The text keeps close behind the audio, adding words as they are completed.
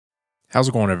How's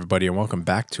it going, everybody, and welcome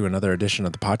back to another edition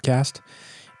of the podcast.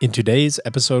 In today's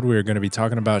episode, we're going to be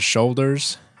talking about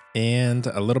shoulders and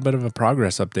a little bit of a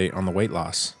progress update on the weight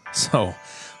loss. So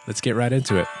let's get right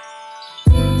into it.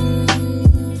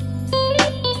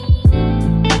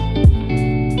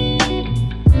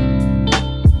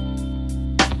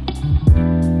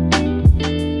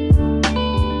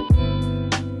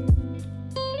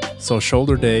 So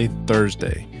shoulder day,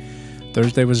 Thursday.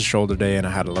 Thursday was a shoulder day, and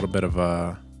I had a little bit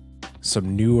of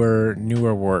some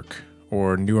newer work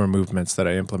or newer movements that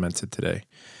I implemented today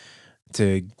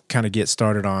to kind of get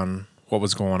started on what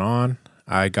was going on.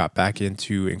 I got back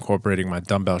into incorporating my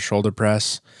dumbbell shoulder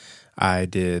press. I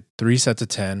did 3 sets of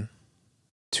 10.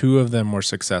 2 of them were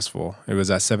successful. It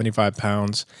was at 75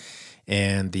 pounds,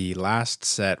 and the last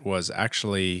set was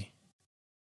actually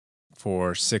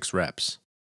for 6 reps.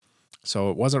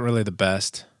 So it wasn't really the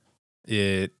best.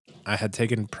 I had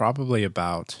taken probably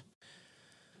about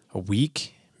a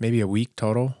week, maybe a week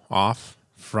total off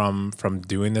from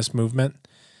doing this movement.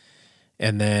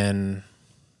 And then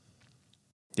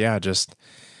just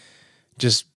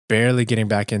barely getting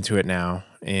back into it now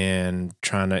and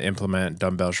trying to implement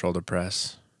dumbbell shoulder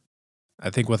press. I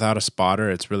think without a spotter,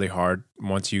 it's really hard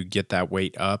once you get that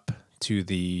weight up to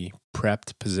the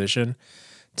prepped position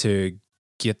to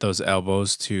get those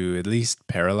elbows to at least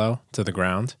parallel to the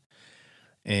ground.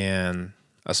 And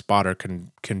a spotter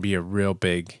can be a real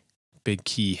big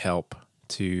key help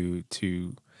to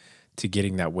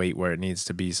getting that weight where it needs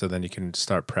to be, so then you can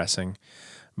start pressing.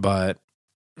 But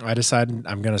I decided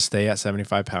I'm going to stay at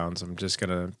 75 pounds. I'm just going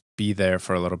to be there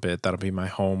for a little bit. That'll be my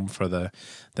home for the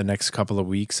next couple of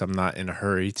weeks. I'm not in a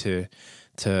hurry to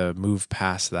move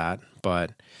past that.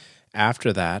 But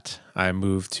after that, I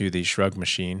moved to the shrug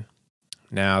machine.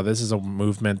 Now, this is a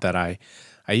movement that I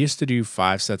used to do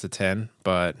 5 sets of 10,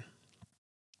 but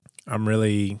I'm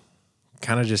really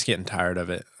kind of just getting tired of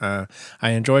it. I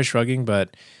enjoy shrugging,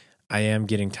 but I am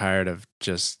getting tired of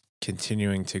just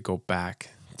continuing to go back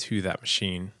to that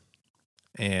machine,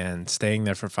 and staying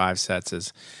there for 5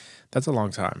 sets that's a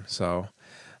long time. So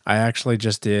I actually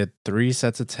just did 3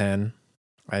 sets of 10.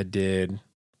 I did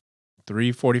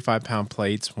 3 45-pound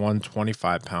plates, 1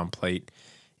 25-pound plate,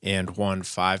 and 1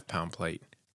 5-pound plate.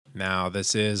 Now,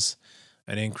 this is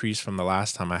an increase from the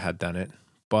last time I had done it,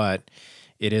 but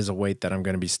it is a weight that I'm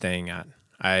going to be staying at.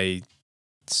 I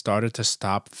started to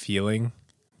stop feeling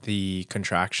the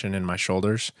contraction in my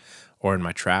shoulders or in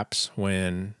my traps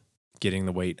when getting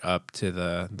the weight up to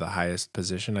the highest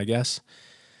position, I guess.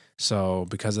 So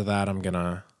because of that, I'm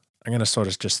gonna sort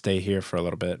of just stay here for a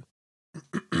little bit.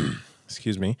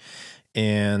 Excuse me.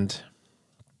 And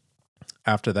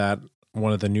after that,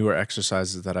 one of the newer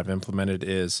exercises that I've implemented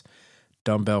is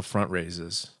dumbbell front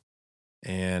raises.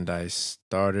 And I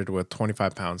started with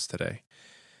 25 pounds today.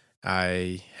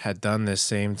 I had done this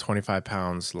same 25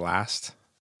 pounds last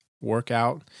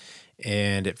workout,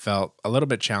 and it felt a little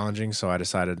bit challenging, so I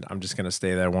decided I'm just going to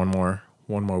stay there one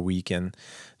more week. And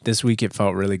this week it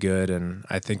felt really good, and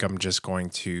I think I'm just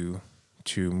going to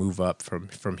move up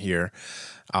from here.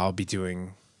 I'll be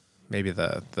doing maybe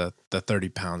the 30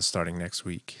 pounds starting next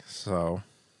week. So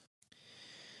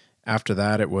after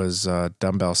that, it was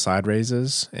dumbbell side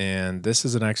raises, and this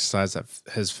is an exercise that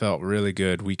has felt really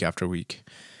good week after week.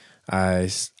 I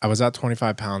was at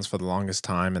 25 pounds for the longest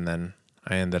time, and then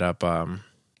I ended up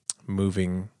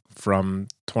moving from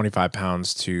 25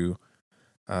 pounds to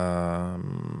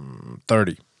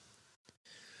 30.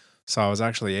 So I was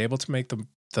actually able to make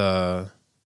the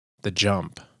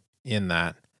jump in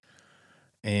that,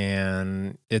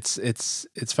 and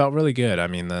it's felt really good. I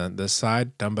mean, the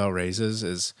side dumbbell raises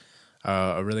is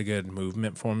a really good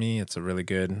movement for me. It's a really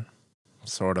good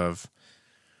sort of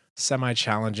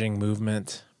semi-challenging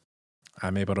movement.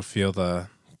 I'm able to feel the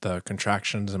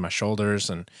contractions in my shoulders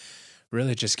and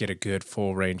really just get a good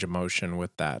full range of motion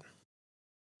with that.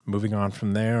 Moving on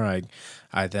from there,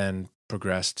 I then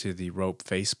progressed to the rope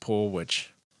face pull,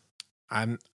 which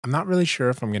I'm not really sure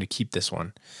if I'm going to keep this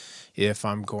one, if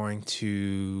I'm going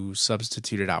to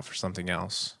substitute it out for something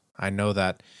else. I know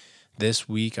that this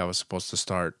week I was supposed to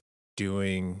start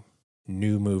doing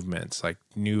new movements, like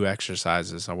new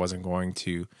exercises. I wasn't going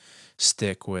to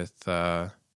stick with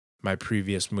my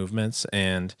previous movements,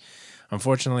 and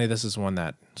unfortunately this is one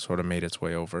that sort of made its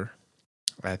way over.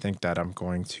 I think that I'm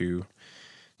going to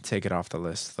take it off the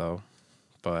list though.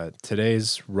 But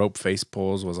today's rope face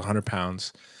pulls was 100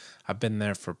 pounds. I've been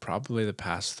there for probably the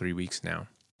past 3 weeks now.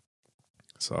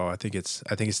 So I think it's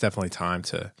definitely time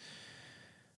to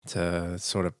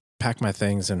sort of pack my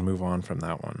things and move on from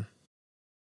that one.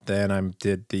 Then I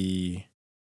did the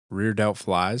rear delt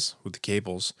flies with the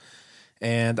cables.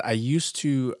 And I used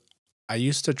to I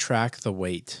used to track the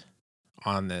weight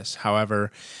on this.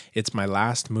 However, it's my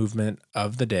last movement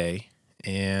of the day,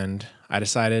 and I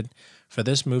decided for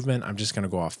this movement, I'm just going to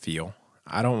go off feel.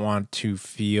 I don't want to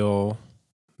feel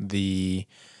the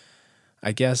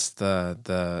I guess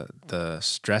the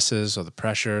stresses or the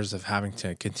pressures of having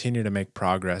to continue to make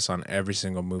progress on every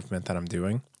single movement that I'm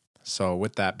doing. So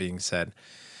with that being said,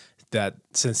 that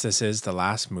since this is the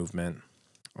last movement,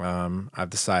 I've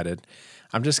decided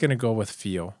I'm just gonna go with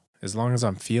feel. As long as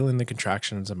I'm feeling the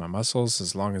contractions of my muscles,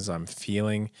 as long as I'm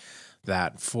feeling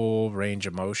that full range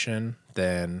of motion,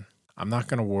 then I'm not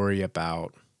gonna worry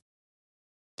about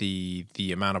the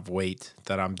amount of weight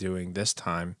that I'm doing this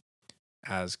time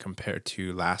as compared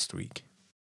to last week.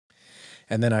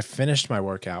 And then I finished my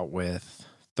workout with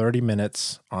 30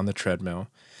 minutes on the treadmill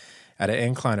at an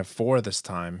incline of 4 this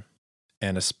time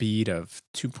and a speed of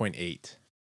 2.8.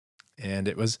 And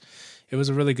it was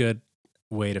a really good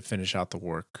way to finish out the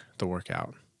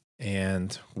workout.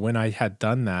 And when I had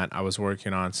done that, I was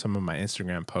working on some of my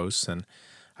Instagram posts, and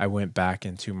I went back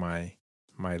into my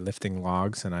lifting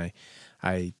logs, and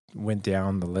I went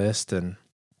down the list and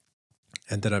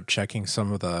ended up checking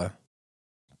some of the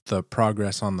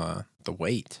progress on the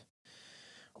weight.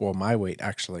 Well, my weight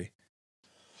actually.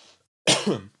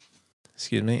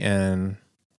 Excuse me. And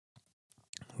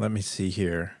let me see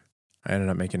here. I ended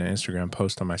up making an Instagram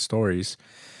post on my stories.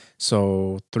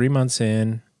 So 3 months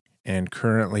in and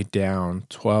currently down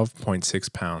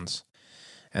 12.6 pounds.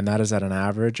 And that is at an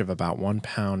average of about 1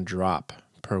 pound drop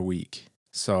per week.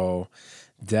 So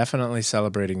definitely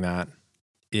celebrating that.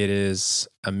 It is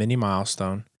a mini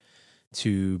milestone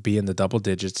to be in the double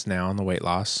digits now on the weight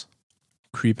loss,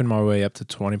 creeping my way up to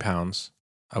 20 pounds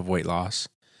of weight loss,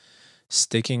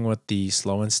 sticking with the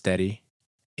slow and steady,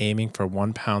 aiming for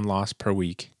 1 pound loss per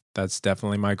week. That's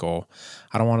definitely my goal.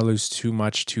 I don't want to lose too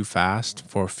much too fast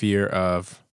for fear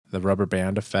of the rubber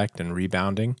band effect and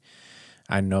rebounding.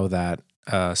 I know that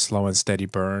slow and steady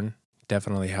burn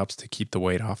definitely helps to keep the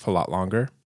weight off a lot longer.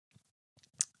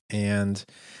 And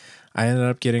I ended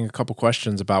up getting a couple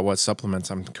questions about what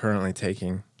supplements I'm currently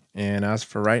taking. And as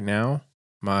for right now,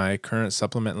 my current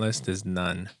supplement list is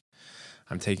none.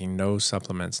 I'm taking no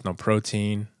supplements, no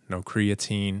protein, no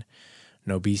creatine,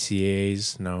 no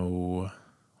BCAAs, no,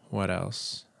 what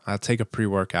else? I'll take a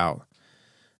pre-workout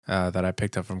that I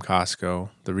picked up from Costco.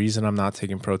 The reason I'm not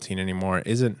taking protein anymore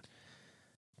isn't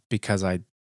because I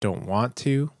don't want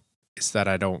to, it's that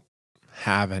I don't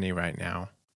have any right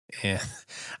now. And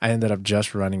I ended up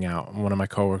just running out. One of my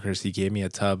coworkers, he gave me a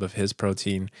tub of his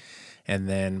protein. And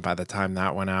then by the time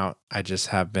that went out, I just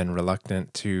have been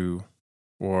reluctant to,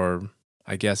 or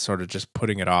I guess sort of just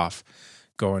putting it off,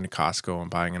 going to Costco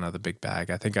and buying another big bag.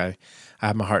 I think I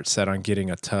have my heart set on getting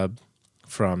a tub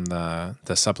from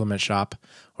the supplement shop,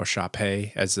 or Shop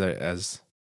Hey as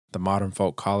the modern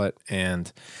folk call it.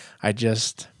 And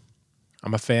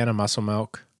I'm a fan of Muscle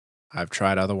Milk. I've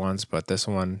tried other ones, but this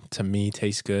one to me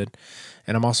tastes good,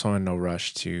 and I'm also in no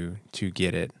rush to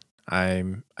get it. I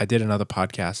did another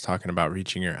podcast talking about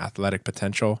reaching your athletic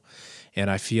potential,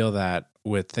 and I feel that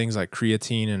with things like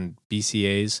creatine and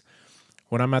BCAAs,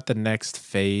 when I'm at the next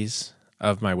phase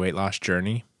of my weight loss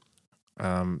journey,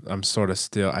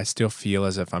 I still feel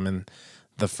as if I'm in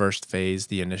the first phase,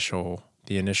 the initial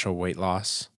weight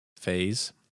loss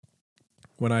phase.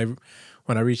 When I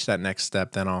reach that next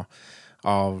step, then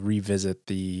I'll revisit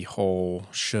the whole,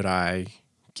 should I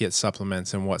get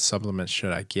supplements and what supplements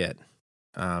should I get?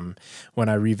 When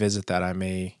I revisit that, I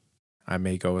may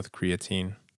go with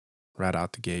creatine right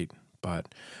out the gate.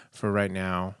 But for right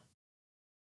now,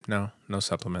 no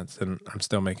supplements, and I'm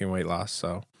still making weight loss.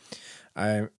 So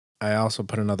I also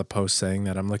put another post saying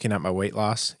that I'm looking at my weight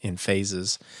loss in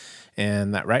phases,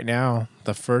 and that right now,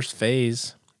 the first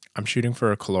phase, I'm shooting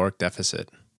for a caloric deficit.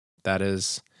 That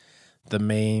is the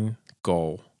main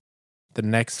goal. The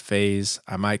next phase,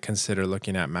 I might consider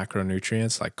looking at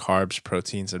macronutrients like carbs,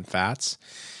 proteins, and fats,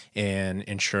 and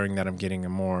ensuring that I'm getting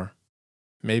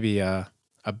maybe a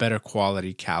better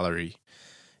quality calorie,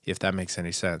 if that makes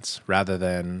any sense, rather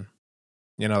than,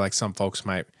 like some folks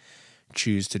might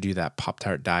choose to do that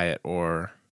Pop-Tart diet,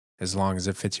 or as long as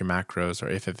it fits your macros, or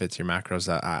if it fits your macros,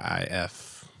 that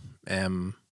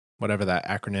IIFM, whatever that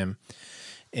acronym.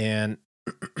 And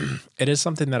it is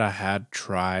something that I had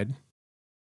tried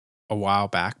a while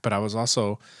back, but I was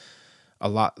also a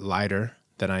lot lighter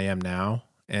than I am now,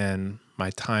 and my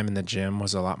time in the gym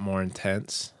was a lot more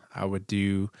intense. I would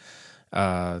do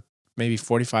maybe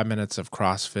 45 minutes of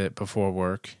CrossFit before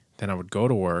work, then I would go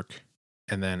to work,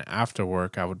 and then after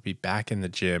work I would be back in the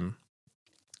gym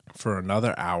for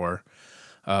another hour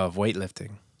of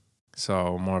weightlifting.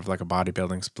 So more of like a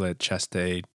bodybuilding split, chest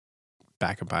day,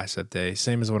 back and bicep day.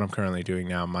 Same as what I'm currently doing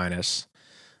now, minus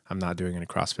I'm not doing any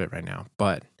CrossFit right now.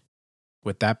 But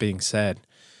with that being said,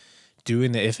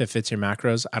 doing the if it fits your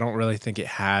macros, I don't really think it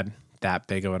had that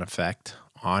big of an effect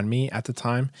on me at the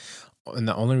time. And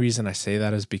the only reason I say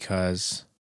that is because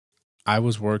I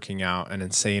was working out an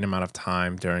insane amount of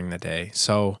time during the day.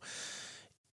 So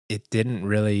it didn't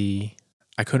really,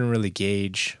 I couldn't really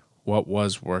gauge what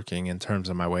was working in terms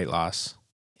of my weight loss.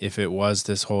 If it was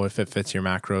this whole if it fits your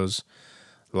macros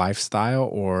lifestyle,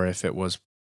 or if it was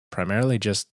primarily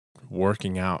just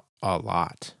working out a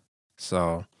lot.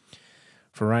 So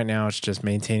for right now, it's just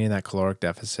maintaining that caloric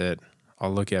deficit.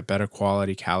 I'll look at better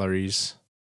quality calories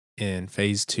in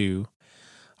phase 2.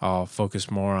 I'll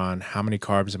focus more on how many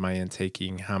carbs am I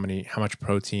intaking, how much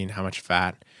protein, how much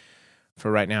fat.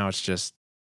 For right now, it's just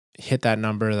hit that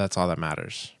number. That's all that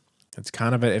matters. It's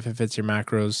kind of a if it fits your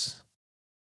macros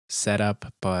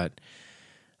setup, but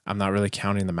I'm not really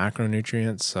counting the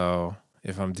macronutrients. So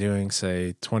if I'm doing,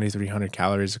 say, 2,300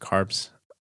 calories of carbs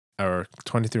or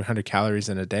 2,300 calories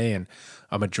in a day and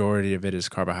a majority of it is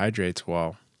carbohydrates,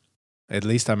 well, at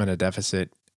least I'm in a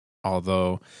deficit,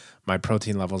 although my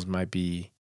protein levels might be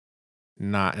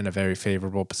not in a very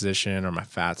favorable position or my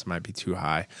fats might be too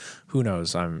high. Who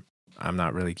knows? I'm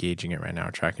not really gauging it right now,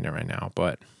 tracking it right now.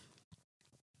 But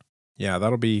yeah,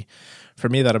 that'll be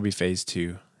phase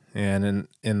 2. And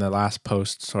in the last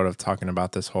post, sort of talking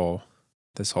about this whole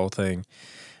thing,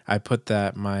 I put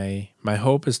that my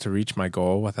hope is to reach my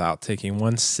goal without taking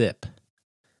one sip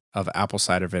of apple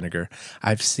cider vinegar.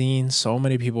 I've seen so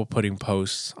many people putting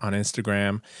posts on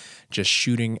Instagram, just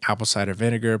shooting apple cider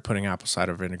vinegar, putting apple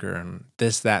cider vinegar and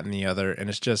this, that, and the other. And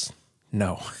it's just,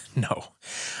 no.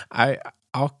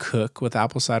 I'll cook with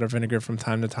apple cider vinegar from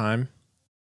time to time,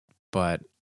 but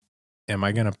am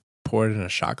I going to pour it in a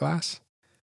shot glass?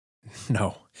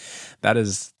 No, that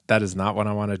is not what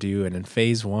I want to do. And in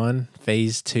phase 1,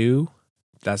 phase 2,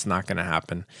 that's not going to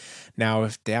happen. Now,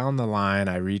 if down the line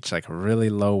I reach like a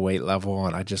really low weight level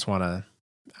and I just want to,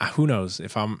 who knows,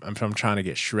 if I'm trying to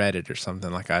get shredded or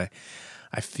something, like I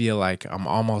feel like I'm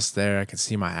almost there. I can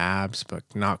see my abs, but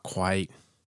not quite.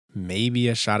 Maybe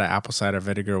a shot of apple cider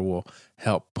vinegar will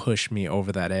help push me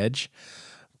over that edge,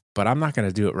 but I'm not going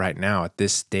to do it right now at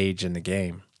this stage in the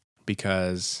game,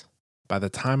 because by the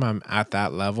time I'm at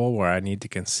that level where I need to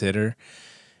consider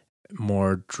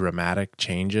more dramatic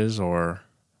changes or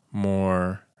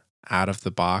more out of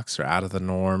the box or out of the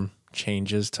norm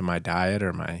changes to my diet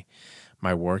or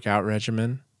my workout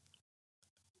regimen,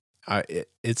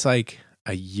 it's like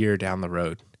a year down the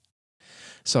road.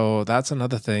 So that's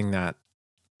another thing that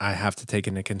I have to take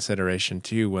into consideration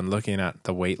too when looking at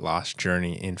the weight loss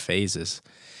journey in phases,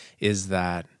 is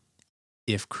that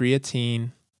if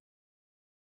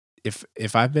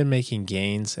I've been making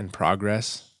gains and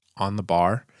progress on the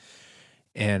bar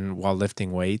and while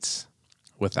lifting weights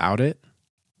without it,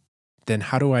 then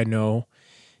how do I know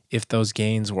if those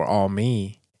gains were all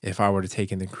me if I were to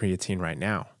take in the creatine right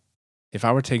now? If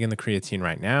I were taking the creatine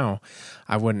right now,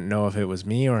 I wouldn't know if it was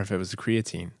me or if it was the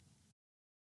creatine.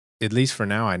 At least for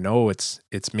now, I know it's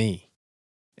me.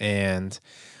 And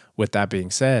with that being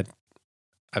said,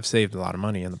 I've saved a lot of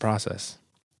money in the process.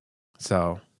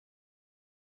 So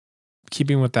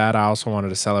keeping with that, I also wanted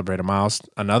to celebrate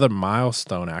another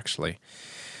milestone actually.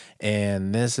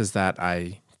 And this is that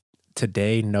I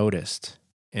today noticed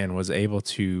and was able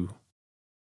to,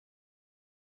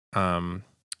 I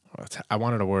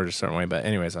wanted to word a certain way, but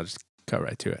anyways, I'll just cut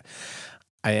right to it.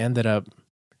 I ended up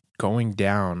going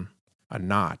down a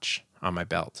notch on my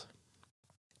belt.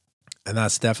 And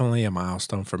that's definitely a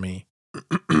milestone for me.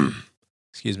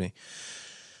 Excuse me.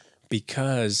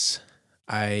 Because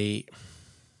I'm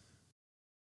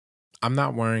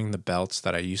not wearing the belts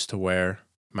that I used to wear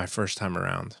my first time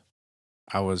around.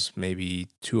 I was maybe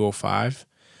 205,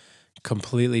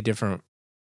 completely different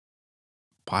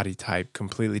body type,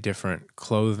 completely different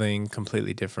clothing,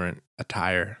 completely different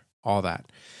attire, all that.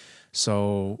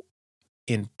 So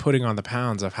in putting on the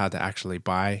pounds, I've had to actually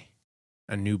buy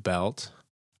a new belt.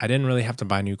 I didn't really have to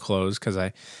buy new clothes because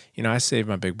I saved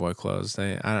my big boy clothes.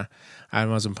 I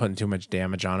wasn't putting too much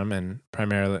damage on them, and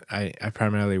I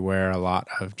primarily wear a lot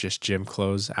of just gym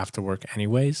clothes after work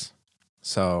anyways.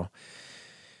 So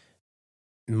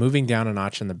moving down a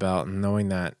notch in the belt and knowing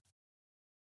that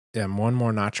I'm one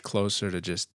more notch closer to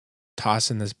just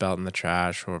tossing this belt in the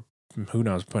trash, or who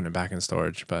knows, putting it back in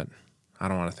storage. But I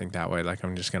don't want to think that way, like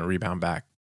I'm just going to rebound back.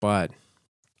 But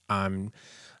I'm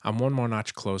one more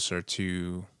notch closer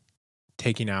to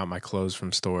taking out my clothes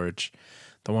from storage,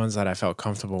 the ones that I felt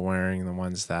comfortable wearing, the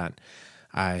ones that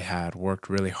I had worked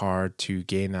really hard to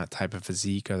gain that type of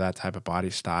physique or that type of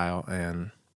body style.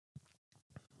 And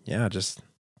yeah, just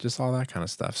all that kind of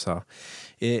stuff. So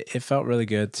it felt really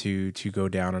good to go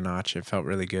down a notch. It felt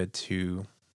really good to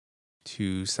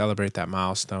celebrate that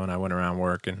milestone. I went around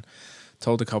work and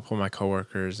told a couple of my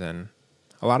coworkers, and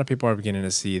a lot of people are beginning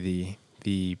to see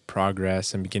the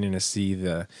progress and beginning to see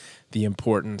the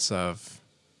importance of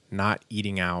not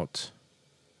eating out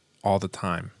all the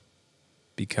time,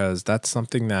 because that's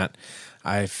something that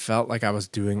I felt like I was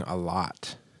doing a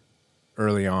lot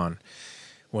early on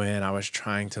when I was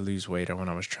trying to lose weight or when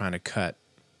I was trying to cut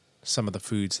some of the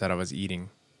foods that I was eating.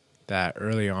 That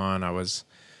early on I was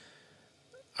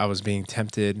being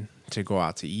tempted to go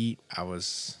out to eat. I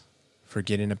was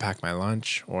forgetting to pack my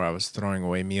lunch, or I was throwing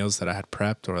away meals that I had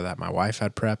prepped or that my wife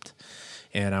had prepped.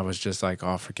 And I was just like,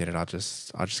 oh, forget it. I'll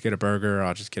just get a burger.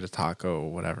 I'll just get a taco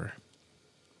or whatever.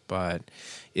 But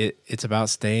it's about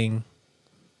staying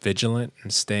vigilant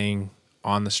and staying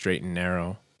on the straight and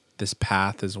narrow. This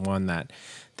path is one that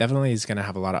definitely is going to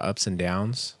have a lot of ups and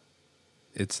downs.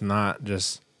 It's not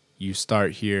just you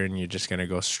start here and you're just going to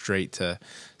go straight to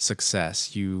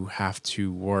success. You have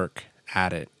to work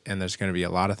at it, and there's going to be a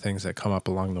lot of things that come up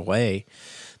along the way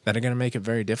that are going to make it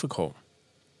very difficult.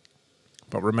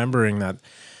 But remembering that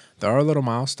there are little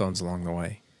milestones along the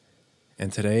way.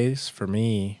 And today's, for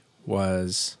me,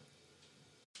 was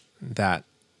that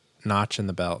notch in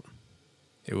the belt.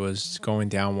 It was going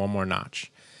down one more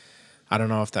notch. I don't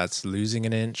know if that's losing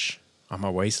an inch on my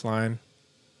waistline,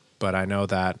 but I know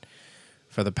that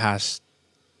for the past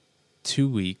 2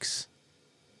 weeks,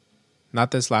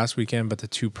 not this last weekend, but the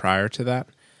 2 prior to that,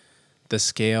 the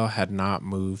scale had not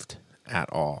moved at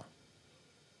all.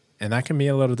 And that can be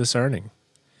a little discerning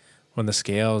when the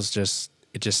scale is just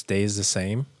stays the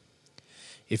same.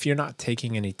 If you're not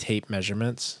taking any tape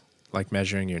measurements, like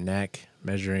measuring your neck,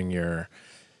 measuring your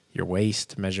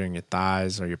waist, measuring your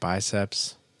thighs or your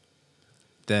biceps,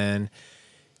 then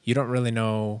you don't really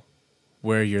know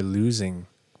where you're losing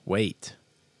weight.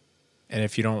 And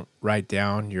if you don't write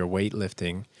down your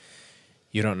weightlifting,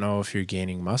 you don't know if you're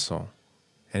gaining muscle.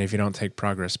 And if you don't take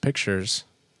progress pictures,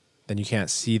 then you can't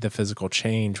see the physical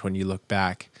change when you look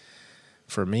back.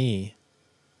 For me,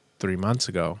 3 months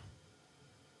ago.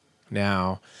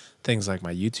 Now, things like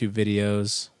my YouTube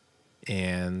videos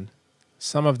and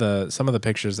some of the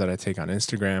pictures that I take on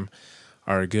Instagram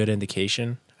are a good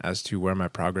indication as to where my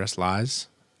progress lies.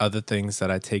 Other things that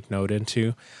I take note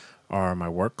into are my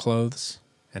work clothes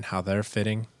and how they're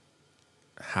fitting,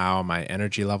 how my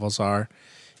energy levels are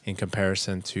in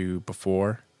comparison to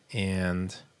before.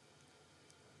 And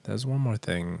there's one more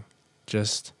thing,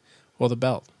 the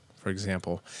belt, for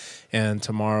example. And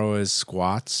tomorrow is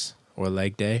squats or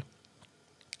leg day.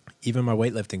 Even my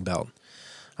weightlifting belt,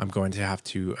 I'm going to have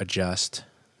to adjust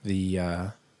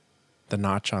the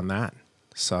notch on that.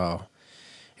 So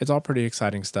it's all pretty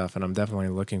exciting stuff, and I'm definitely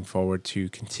looking forward to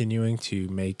continuing to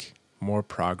make more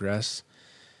progress,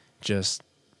 just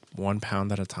 1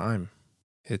 pound at a time.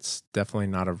 It's definitely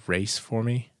not a race for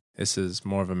me. This is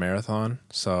more of a marathon,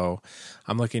 so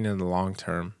I'm looking in the long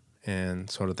term and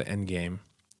sort of the end game.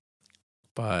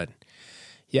 But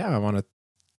yeah, I'll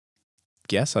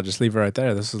just leave it right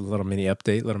there. This is a little mini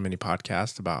update, little mini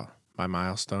podcast about my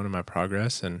milestone and my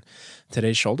progress, and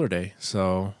today's shoulder day.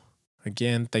 So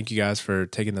again, thank you guys for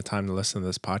taking the time to listen to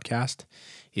this podcast.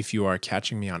 If you are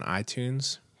catching me on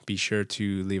iTunes, be sure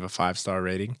to leave a 5-star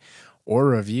rating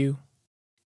or a review,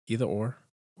 either or,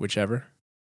 whichever.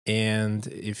 And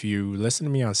if you listen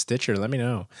to me on Stitcher, let me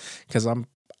know, because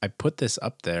I put this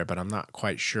up there, but I'm not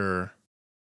quite sure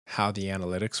how the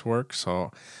analytics work.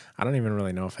 So I don't even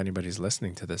really know if anybody's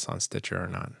listening to this on Stitcher or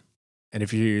not. And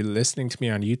if you're listening to me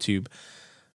on YouTube,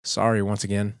 sorry, once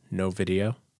again, no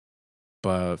video,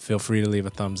 but feel free to leave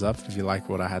a thumbs up if you like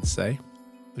what I had to say.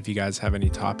 If you guys have any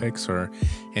topics or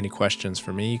any questions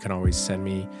for me, you can always send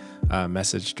me a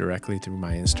message directly through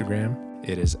my Instagram.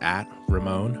 It is at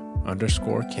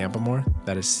Ramon_Campamore.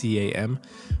 That is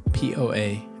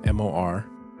CAMPOAMOR.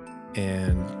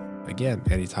 And again,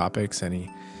 any topics, any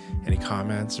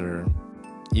comments, or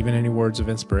even any words of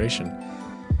inspiration,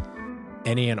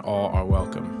 any and all are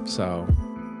welcome. So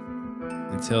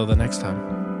until the next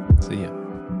time, see ya.